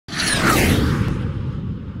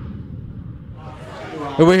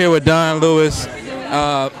We're here with Dawnn Lewis.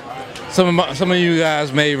 Some of you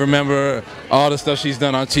guys may remember all the stuff she's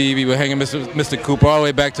done on TV with Hanging Mr. Cooper, all the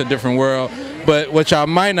way back to a different world. But what y'all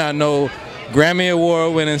might not know, Grammy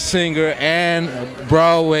Award-winning singer and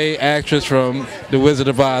Broadway actress from The Wizard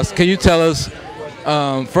of Oz. Can you tell us,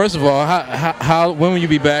 first of all, when will you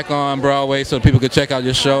be back on Broadway so people can check out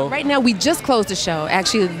your show? Right now, we just closed the show,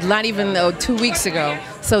 actually not even 2 weeks ago.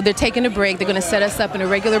 So they're taking a break. They're going to set us up in a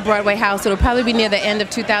regular Broadway house. It'll probably be near the end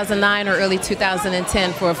of 2009 or early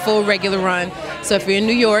 2010 for a full regular run. So if you're in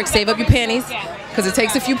New York, save up your pennies, because it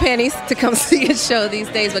takes a few pennies to come see a show these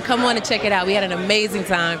days. But come on and check it out. We had an amazing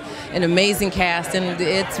time, an amazing cast, and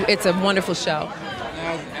it's a wonderful show.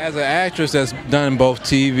 As an actress that's done both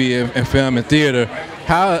TV and film and theater,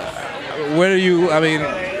 where do you, I mean,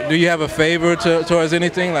 do you have a favor towards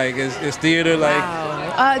anything? Like, is theater like? Wow.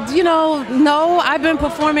 You know, no, I've been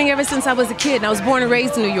performing ever since I was a kid, and I was born and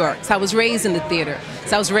raised in New York, so I was raised in the theater.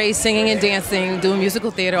 So I was raised singing and dancing, doing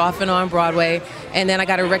musical theater off and on Broadway, and then I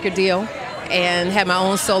got a record deal and had my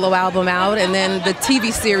own solo album out, and then the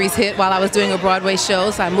TV series hit while I was doing a Broadway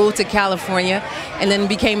show, so I moved to California and then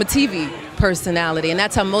became a TV personality, and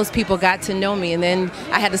that's how most people got to know me. And then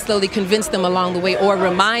I had to slowly convince them along the way, or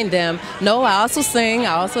remind them, no, I also sing,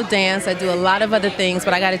 I also dance, I do a lot of other things,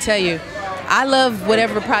 but I got to tell you, I love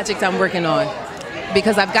whatever project I'm working on,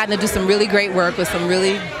 because I've gotten to do some really great work with some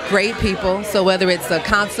really great people. So whether it's a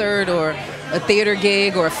concert or a theater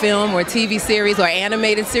gig or a film or a TV series or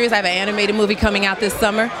animated series, I have an animated movie coming out this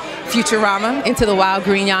summer, Futurama, Into the Wild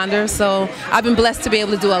Green Yonder. So I've been blessed to be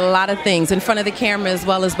able to do a lot of things in front of the camera as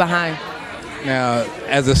well as behind. Now,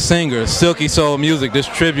 as a singer, Silky Soul Music, this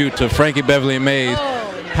tribute to Frankie Beverly and Maze,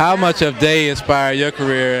 how much of Day inspired your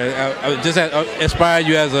career? Just inspired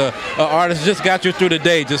you as an artist? Just got you through the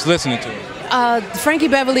day just listening to it? Frankie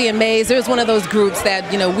Beverly and Maze, it was one of those groups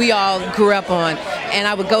that, you know, we all grew up on, and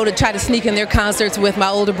I would go to try to sneak in their concerts with my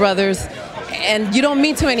older brothers. And you don't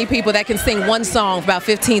meet too many people that can sing one song for about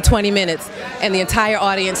 15, 20 minutes and the entire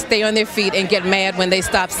audience stay on their feet and get mad when they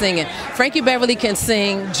stop singing. Frankie Beverly can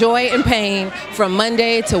sing joy and pain from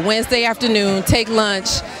Monday to Wednesday afternoon, take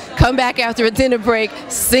lunch, come back after a dinner break,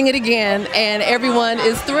 sing it again, and everyone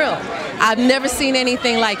is thrilled. I've never seen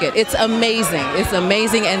anything like it. It's amazing. It's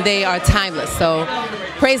amazing, and they are timeless. So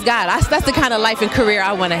praise God. That's the kind of life and career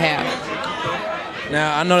I want to have.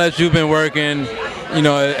 Now, I know that you've been working, you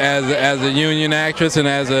know, as a union actress and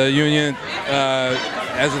as a union,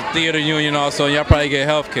 as a theater union also, and y'all probably get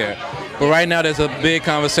health care. But right now there's a big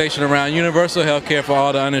conversation around universal health care for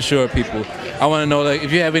all the uninsured people. I want to know, like,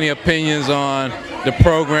 if you have any opinions on the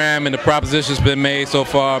program and the propositions been made so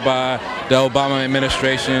far by the Obama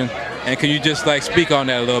administration, and can you just like speak on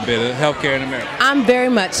that a little bit, health care in America? I'm very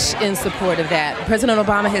much in support of that. President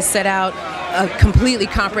Obama has set out a completely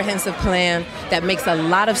comprehensive plan that makes a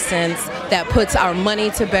lot of sense, that puts our money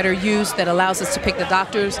to better use, that allows us to pick the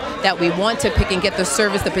doctors that we want to pick and get the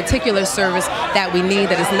service, the particular service that we need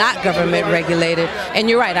that is not government regulated. And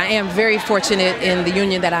you're right, I am very fortunate in the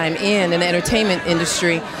union that I'm in the entertainment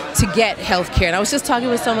industry, to get health care. And I was just talking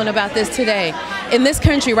with someone about this today. In this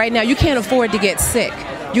country right now, you can't afford to get sick.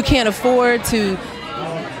 You can't afford to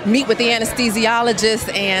meet with the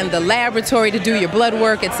anesthesiologist and the laboratory to do your blood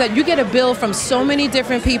work, etc. You get a bill from so many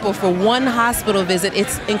different people for one hospital visit.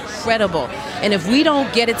 It's incredible. And if we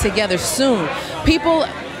don't get it together soon,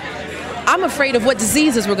 I'm afraid of what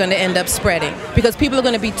diseases we're going to end up spreading, because people are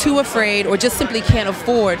going to be too afraid or just simply can't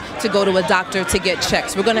afford to go to a doctor to get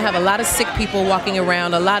checks. We're going to have a lot of sick people walking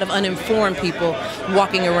around, a lot of uninformed people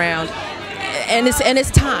walking around. And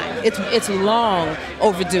it's time. It's long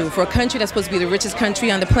overdue for a country that's supposed to be the richest country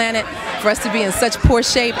on the planet, for us to be in such poor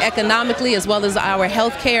shape economically, as well as our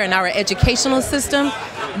health care and our educational system.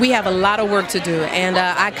 We have a lot of work to do, and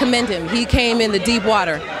I commend him. He came in the deep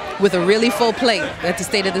water with a really full plate that the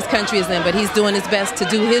state of this country is in, but he's doing his best to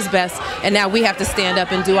do his best, and now we have to stand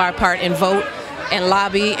up and do our part and vote and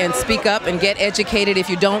lobby and speak up and get educated. If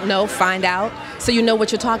you don't know, find out, so you know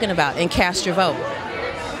what you're talking about, and cast your vote.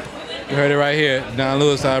 You heard it right here. Dawnn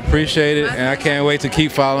Lewis, I appreciate it, and I can't wait to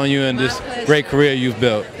keep following you in this great career you've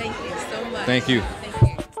built. Thank you so much. Thank you.